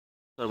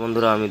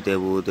বন্ধুরা, আমি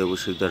দেবু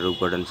শিকদার রূপ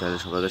গার্ডেন চ্যানেলে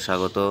সবাইকে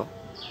স্বাগত।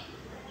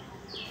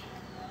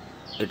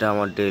 এটা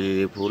আমার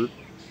ডেইলি ফুল।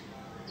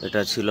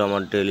 এটা ছিল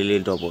আমার ডেইলি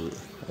ডবল।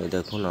 এই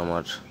দেখুন,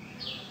 আমার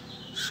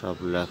সব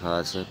লেখা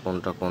আছে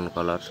কোনটা কোন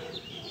কালার।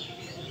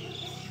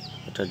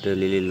 এটা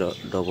ডেইলি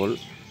ডবল।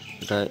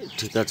 এটা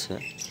ঠিক আছে,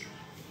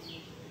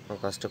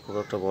 গাছটা খুব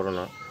একটা বড়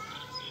না,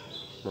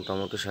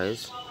 মোটামুটি সাইজ।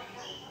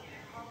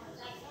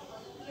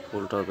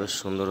 ফুলটাও বেশ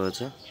সুন্দর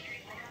হয়েছে।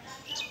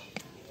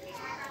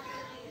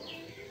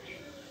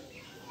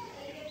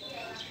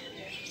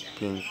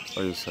 Pink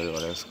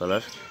orange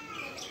colour.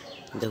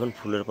 দেখুন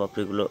ফুলের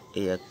পাপড়িগুলো,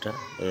 এই একটা,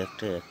 এই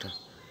একটা, এই একটা,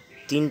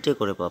 তিনটে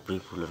করে পাপড়ি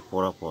ফুলের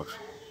পরাপর।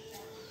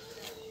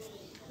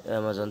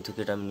 অ্যামাজন থেকে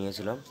এটা আমি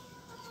নিয়েছিলাম।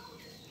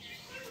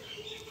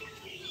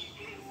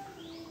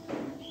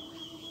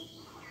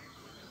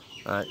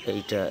 আর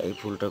এই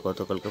ফুলটা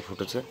গতকালকে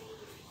ফুটেছে।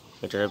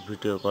 এটার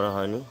ভিডিও করা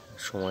হয়নি,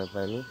 সময়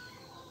পাইনি।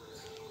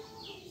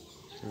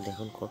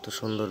 দেখুন কত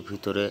সুন্দর,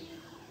 ভিতরে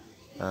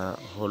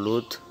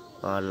হলুদ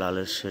আর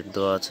লালের শেড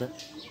দেওয়া আছে,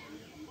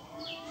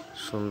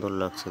 সুন্দর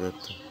লাগছে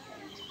দেখতে।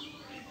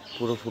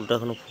 পুরো ফুলটা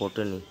এখনো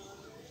ফোটেনি,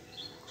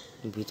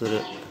 ভিতরে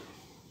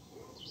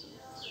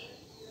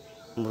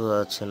বোঝা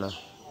যাচ্ছে না।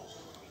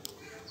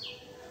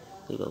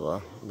 এই বাবা,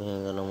 ভেঙে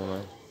গেল মনে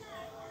হয়।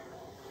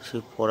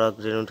 সেই পরাগ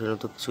রেণু টেণু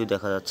তো কিছুই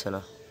দেখা যাচ্ছে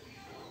না।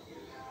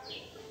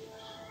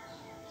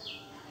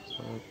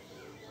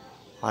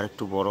 আর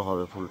একটু বড়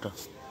হবে ফুলটা,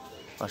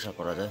 আশা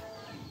করা যায়।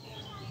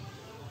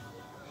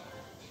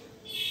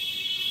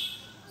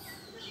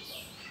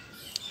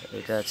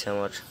 এটা আছে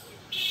আমার,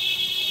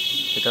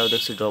 এটাও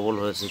দেখছি ডবল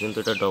হয়েছে, কিন্তু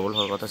এটা ডবল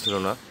হওয়ার কথা ছিল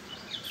না,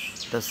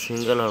 এটা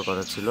সিঙ্গেল হওয়ার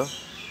কথা ছিল।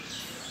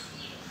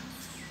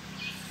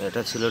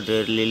 এটা ছিল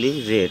লিলি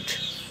রেড।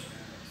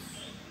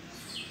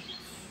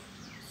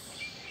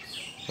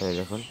 এই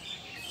দেখুন,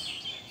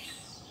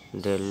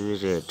 লিলি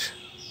রেড,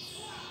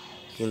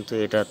 কিন্তু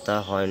এটা তা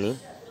হয়নি।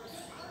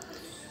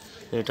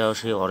 এটাও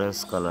সেই অরেঞ্জ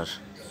কালার,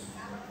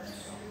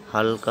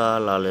 হালকা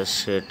লালের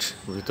শেড,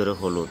 ভিতরে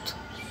হলুদ।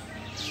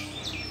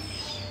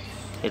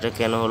 এটা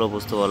কেন হলো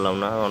বুঝতে পারলাম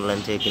না। অনলাইন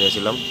থেকে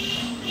কিনেছিলাম,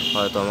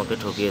 হয়তো আমাকে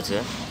ঠকিয়েছে।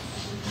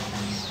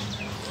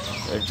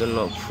 এর জন্য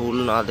ফুল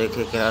না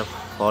দেখে কেনার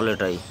ফল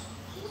এটাই।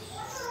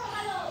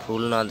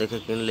 ফুল না দেখে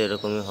কিনলে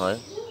এরকমই হয়।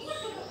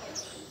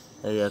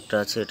 এই একটা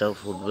আছে, এটাও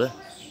ফুটবে।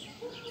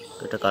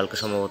 এটা কালকে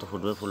সম্ভবত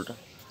ফুটবে ফুলটা।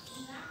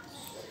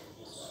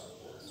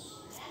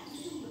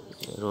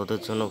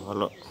 রোদের জন্য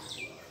ভালো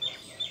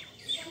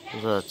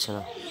বোঝা যাচ্ছে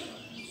না।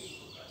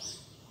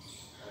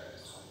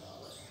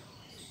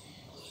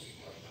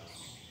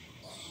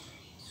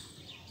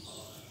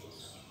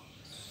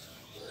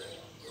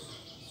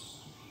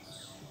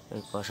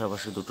 এই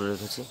পাশাপাশি দুটো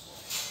রেখেছি,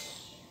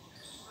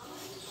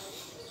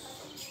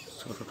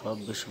 ছোট টব,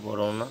 বেশি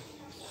বড় না।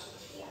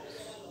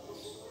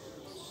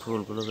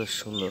 ফুলগুলো বেশ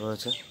সুন্দর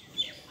হয়েছে।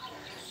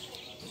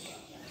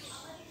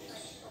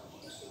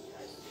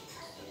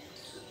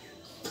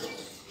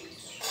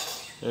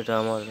 এটা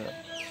আমার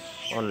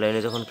অনলাইনে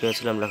যখন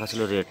কিনেছিলাম লেখা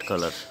ছিল রেড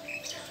কালার,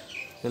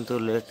 কিন্তু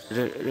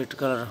রেড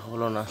কালার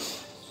হলো না,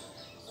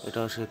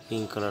 এটাও সে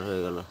পিঙ্ক কালার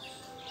হয়ে গেল।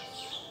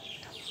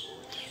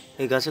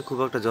 এই গাছে খুব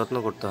একটা যত্ন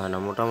করতে হয় না,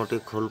 মোটামুটি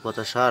খোল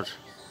পাতা সার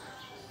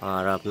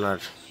আর আপনার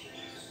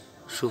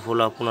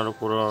সুফলা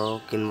 15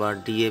 কিংবা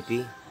ডিএপি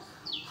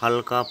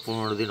হালকা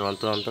 15 দিন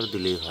অন্তর অন্তর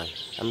দিলেই হয়।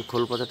 আমি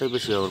খোল পাতাটাই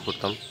বেশি ব্যবহার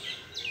করতাম,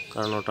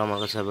 কারণ ওটা আমার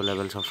কাছে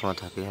অ্যাভেলেবেল সবসময়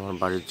থাকে, আমার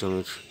বাড়ির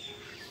জমির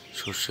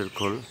সর্ষের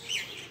খোল।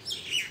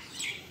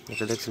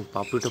 এটা দেখছেন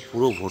পাপড়িটা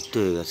পুরো ভর্তি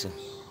হয়ে গেছে।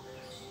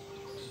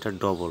 এটা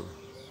ডবল,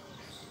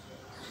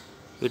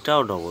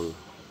 এটাও ডবল,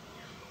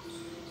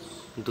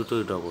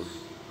 দুটোই ডবল।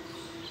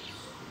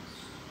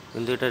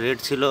 কিন্তু এটা রেড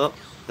ছিল,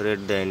 রেড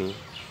দেয়নি,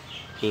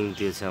 পিঙ্ক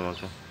দিয়েছে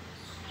আমাকে।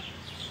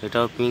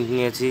 এটাও পিঙ্ক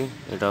নিয়েছি,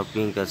 এটাও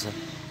পিঙ্ক আছে,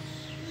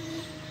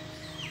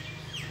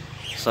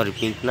 সরি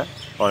পিঙ্ক না,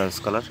 অরেঞ্জ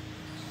কালার।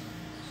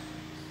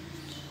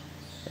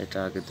 এটা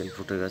আগের দিন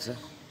ফুটে গেছে,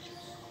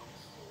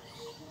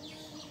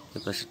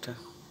 এই পাশেরটা।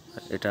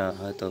 এটা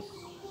হয়তো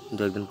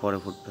 2-1 দিন পরে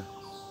ফুটবে।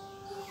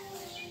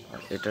 আর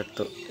এটার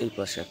তো এই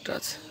পাশে একটা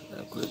আছে,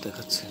 করে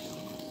দেখাচ্ছে।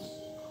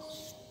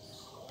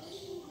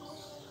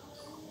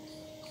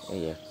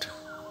 এই একটা,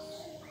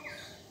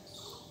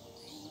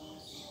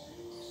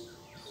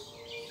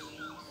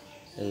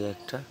 এই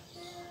একটা।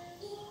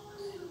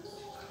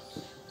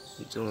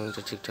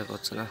 জমিটা ঠিকঠাক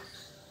হচ্ছে না,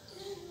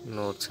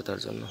 নড়ছে, তার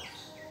জন্য।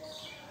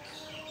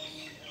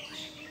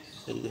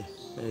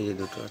 এই যে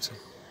দুটো আছে।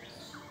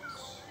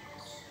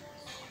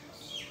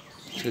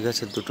 ঠিক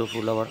আছে, দুটো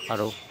ফুল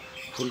আরও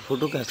ফুল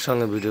ফুটুক,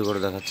 একসঙ্গে ভিডিও করে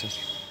দেখাচ্ছে।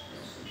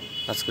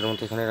 আজকের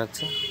মতো এখানে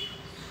রাখছি।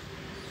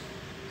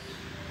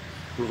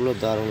 ফুলগুলো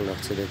দারুণ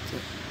লাগছে দেখতে।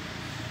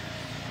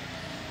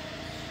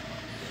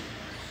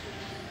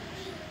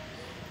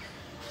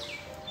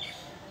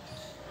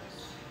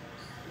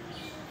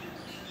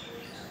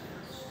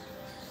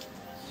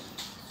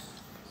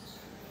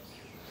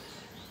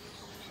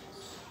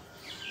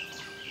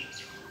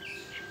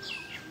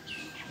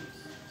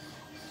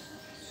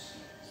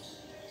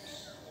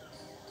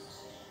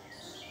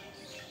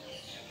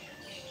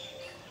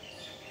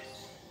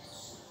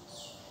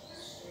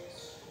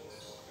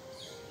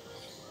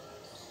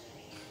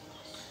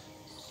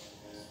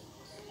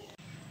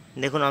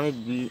 দেখুন আমি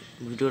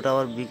ভিডিওটা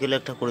আবার বিকেলে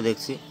একটা করে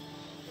দেখছি,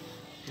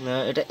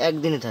 এটা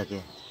একদিনই থাকে,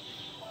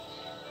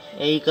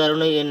 এই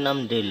কারণেই এর নাম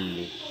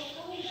ডেলি।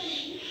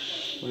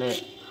 মানে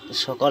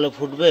সকালে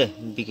ফুটবে,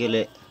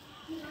 বিকেলে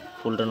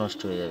ফুলটা নষ্ট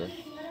হয়ে যাবে,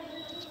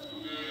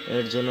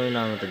 এর জন্যই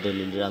নাম এটা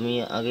ডেলি। আমি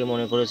আগে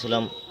মনে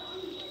করেছিলাম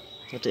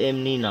তো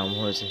এমনিই নাম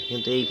হয়েছে,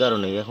 কিন্তু এই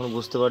কারণেই এখন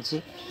বুঝতে পারছি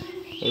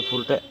এই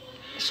ফুলটা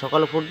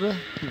সকালে ফুটবে,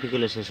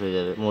 বিকেলে শেষ হয়ে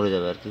যাবে, মরে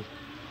যাবে আর কি,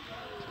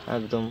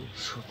 একদম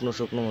শুকনো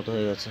শুকনো মতো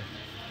হয়ে গেছে,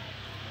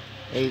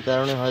 এই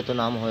কারণে হয়তো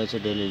নাম হয়েছে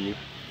ডেলি।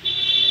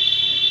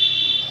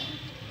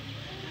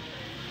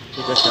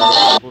 ঠিক আছে,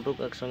 ফুটুক,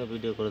 একসঙ্গে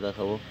ভিডিও করে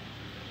দেখাবো।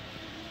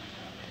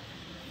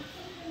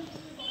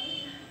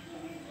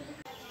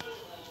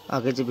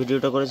 আগে যে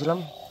ভিডিওটা করেছিলাম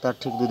তার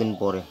ঠিক 2 দিন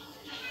পরে,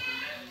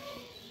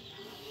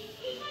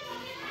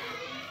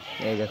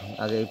 এই দেখুন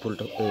আগে এই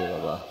ফুলটা, এই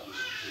বাবা,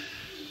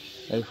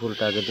 এই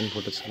ফুলটা আগের দিন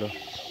ফুটেছিল,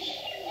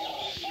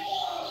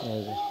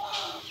 এই যে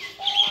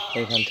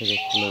এইখান থেকে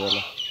খুলে গেল।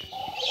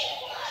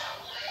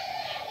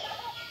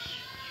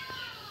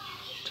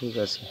 ঠিক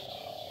আছে,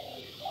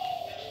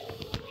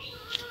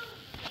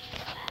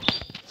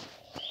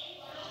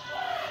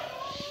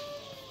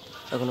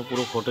 এখনো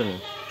পুরো ফোটেনি,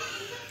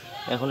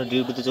 এখনো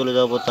ডিউটিতে চলে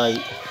যাবো, তাই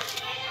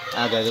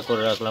আগে আগে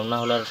করে রাখলাম, না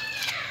হলে আর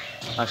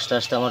আস্তে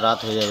আস্তে আমার রাত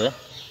হয়ে যাবে,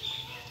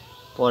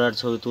 পরে আর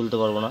ছবি তুলতে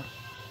পারবো না,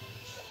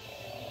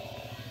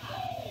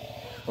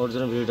 ওর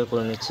জন্য ভিডিওটা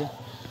করে নিচ্ছি।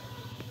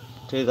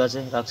 ঠিক আছে,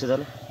 রাখছি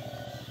তাহলে,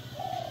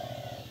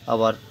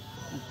 আবার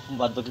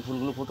বাদ বাকি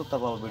ফুলগুলো ফুটুক,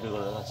 তারপর আবার ভিডিও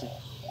করে দেখাচ্ছি।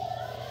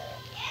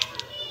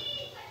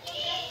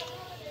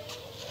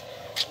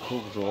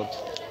 খুব রোদ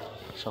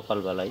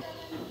সকালবেলায়,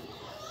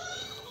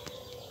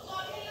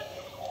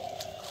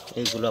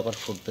 এইগুলো আবার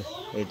ফুটবে,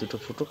 এই দুটো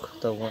ফুটুক,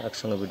 তারপর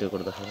একসঙ্গে ভিডিও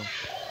করে দেখাবো।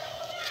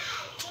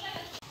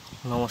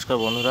 নমস্কার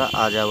বন্ধুরা,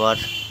 আজ আবার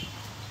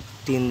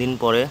 3 দিন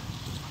পরে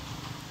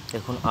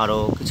দেখুন আরও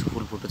কিছু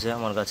ফুল ফুটেছে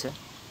আমার কাছে,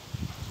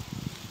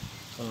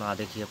 তো না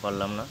দেখিয়ে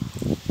পারলাম না।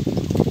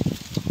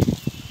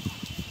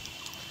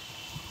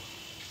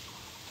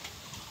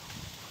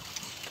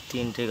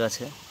 তিনটে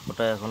গাছে,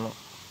 ওটা এখনও,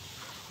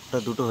 ওটা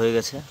দুটো হয়ে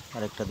গেছে,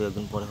 আর একটা 2-1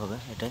 দিন পরে হবে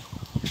এটাই।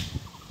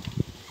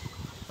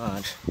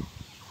 আর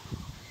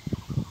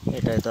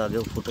এটাই তো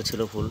আগেও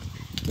ফুটেছিল ফুল,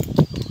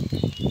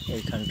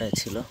 এইখানটায়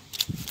ছিল,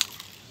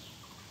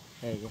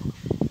 এই যে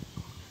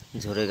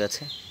ঝরে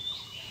গেছে।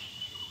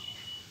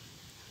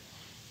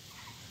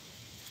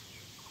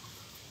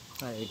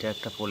 আর এটা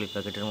একটা পলি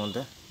প্যাকেটের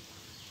মধ্যে,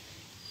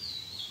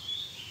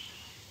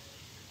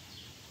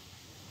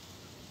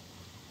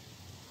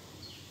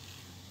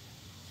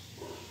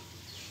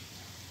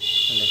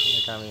 দেখুন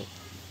এটা আমি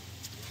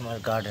আমার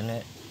গার্ডেনে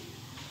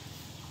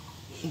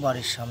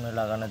বাড়ির সামনে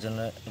লাগানোর জন্য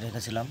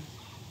রেখেছিলাম,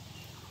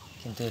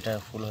 কিন্তু এটা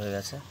ফুল হয়ে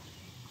গেছে।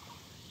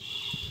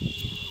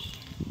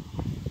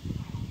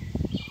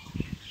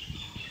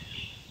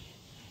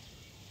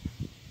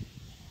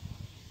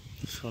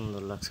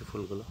 সুন্দর লাগছে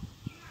ফুলগুলো।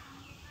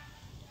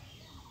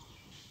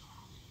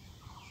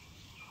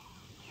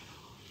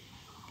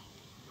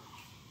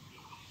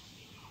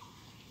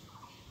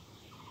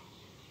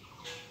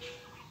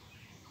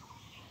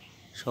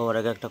 সবার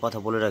আগে একটা কথা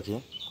বলে রাখি,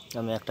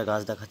 আমি একটা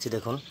গাছ দেখাচ্ছি,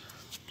 দেখুন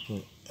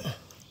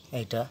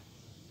এইটা,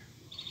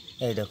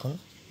 এই দেখুন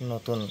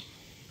নতুন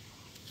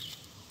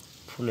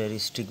ফুলের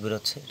স্টিক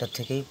বেরোচ্ছে, এটার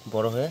থেকেই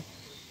বড় হবে,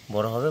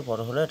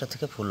 বড় হলে এটা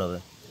থেকে ফুল হবে।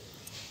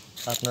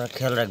 আপনারা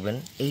খেয়াল রাখবেন,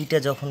 এইটা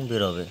যখন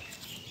বেরোবে,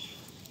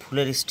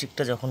 ফুলের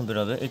স্টিকটা যখন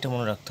বেরোবে, এটা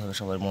মনে রাখতে হবে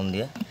সবার মন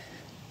দিয়ে,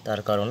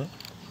 তার কারণ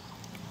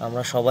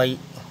আমরা সবাই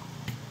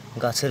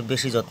গাছের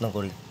বেশি যত্ন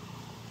করি,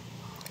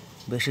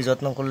 বেশি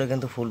যত্ন করলে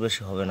কিন্তু ফুল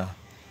বেশি হবে না,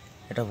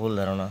 এটা ভুল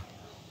ধারণা।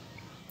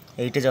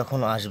 এইটা যখন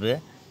আসবে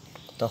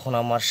তখন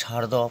আমার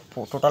সার দেওয়া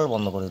টোটাল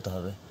বন্ধ করে দিতে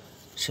হবে,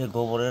 সে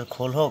গোবরের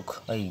খোল হোক,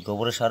 এই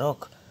গোবরের সার হোক,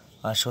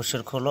 আর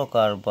সর্ষের খোল হোক,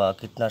 আর বা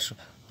কীটনাশক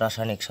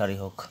রাসায়নিক সারই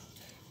হোক,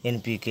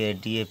 এনপিকে,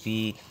 ডিএপি,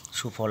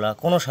 সুফলা,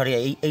 কোনো সারই,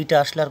 এইটা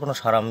আসলে আর কোনো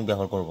সার আমি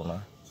ব্যবহার করব না,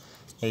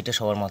 এইটা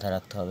সবার মাথায়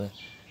রাখতে হবে।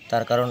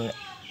 তার কারণ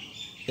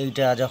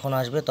এইটা যখন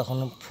আসবে তখন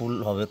ফুল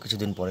হবে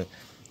কিছুদিন পরে,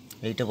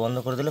 এইটা বন্ধ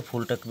করে দিলে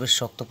ফুলটা বেশ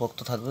শক্তপোক্ত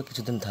থাকবে,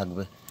 কিছুদিন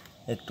থাকবে,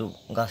 একটু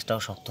গাছটাও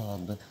শক্ত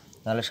থাকবে,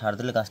 নাহলে সার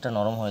দিলে গাছটা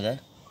নরম হয়ে যায়,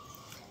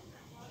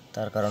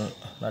 তার কারণ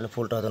নাহলে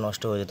ফুলটা হয়তো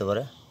নষ্ট হয়ে যেতে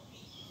পারে।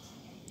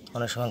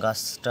 অনেক সময়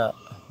গাছটা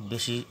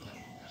বেশি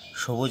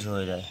সবুজ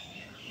হয়ে যায়,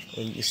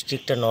 এই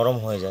স্টিকটা নরম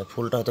হয়ে যায়,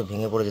 ফুলটা হয়তো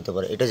ভেঙে পড়ে যেতে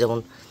পারে। এটা যেমন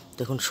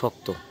দেখুন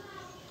শক্ত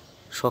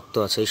শক্ত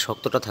আছে, এই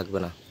শক্তটা থাকবে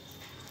না,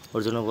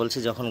 ওর জন্য বলছি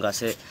যখন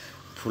গাছে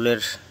ফুলের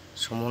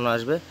সম্ভাবনা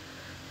আসবে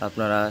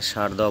আপনারা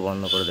সার দেওয়া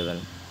বন্ধ করে দেবেন।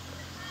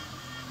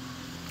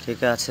 ঠিক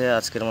আছে,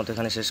 আজকের মতো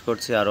এখানে শেষ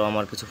করছি, আরও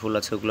আমার কিছু ফুল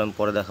আছে, ওগুলো আমি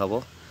পরে দেখাবো,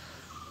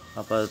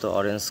 আপাতত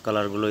অরেঞ্জ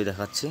কালারগুলোই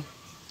দেখাচ্ছি,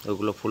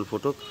 ওগুলো ফুল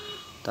ফুটুক,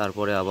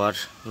 তারপরে আবার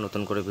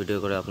নতুন করে ভিডিও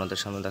করে আপনাদের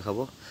সামনে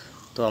দেখাবো।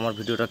 তো আমার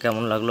ভিডিওটা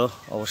কেমন লাগলো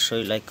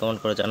অবশ্যই লাইক কমেন্ট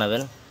করে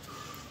জানাবেন,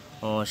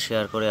 ও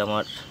শেয়ার করে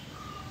আমার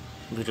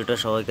ভিডিওটা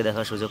সবাইকে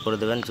দেখার সুযোগ করে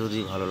দেবেন যদি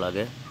ভালো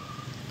লাগে,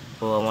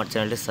 ও আমার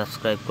চ্যানেলটি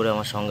সাবস্ক্রাইব করে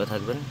আমার সঙ্গে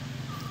থাকবেন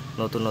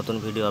নতুন নতুন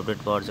ভিডিও আপডেট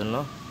পাওয়ার জন্য।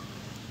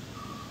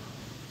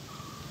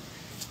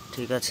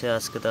 ঠিক আছে,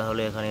 আজকে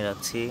তাহলে এখানেই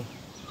রাখছি।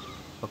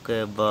 ওকে,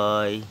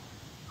 বাই।